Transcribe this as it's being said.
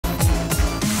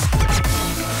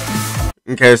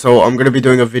Okay, so I'm gonna be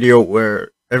doing a video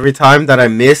where every time that I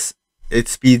miss, it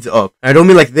speeds up. I don't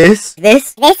mean like this. I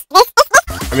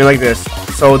mean like this.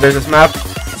 So there's this map.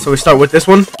 So we start with this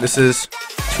one. This is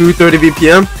 230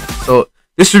 BPM. So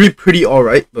this should be pretty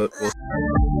alright, but we'll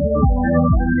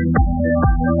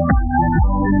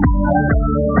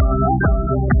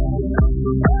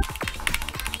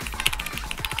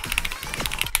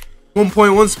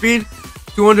 1.1 speed,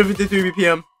 253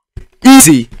 BPM.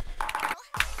 Easy.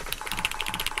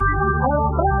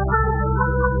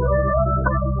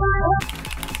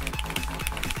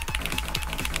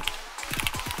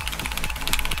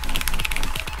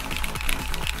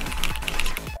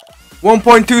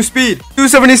 .2 speed,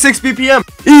 276 BPM.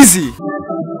 Easy.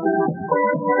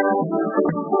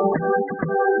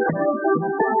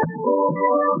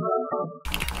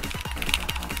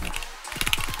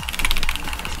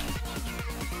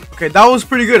 Okay, that was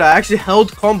pretty good. I actually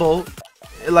held combo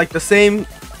like the same,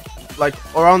 like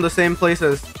around the same place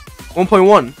as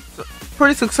 1.1. So,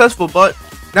 pretty successful, but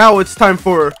now it's time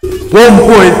for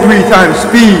 1.3 times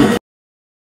speed.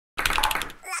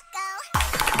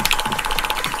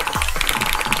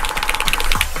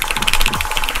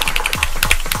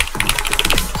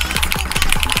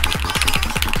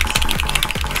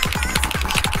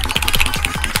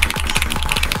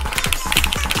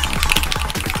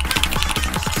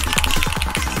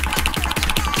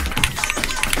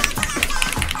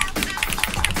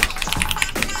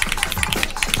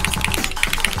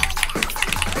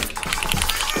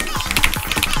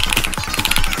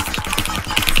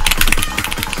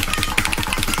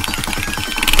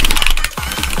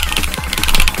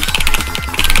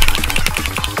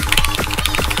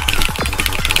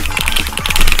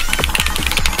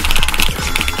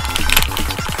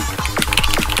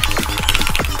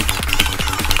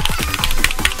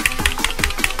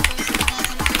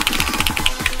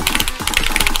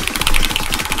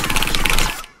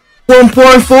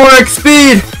 .4x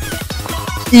speed!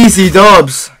 Easy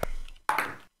dubs!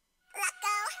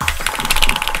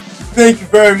 Thank you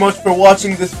very much for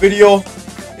watching this video.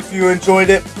 If you enjoyed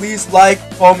it, please like,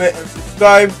 comment, and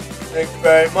subscribe. Thank you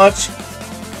very much.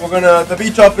 The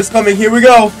beat drop is coming. Here we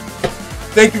go.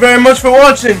 Thank you very much for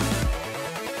watching.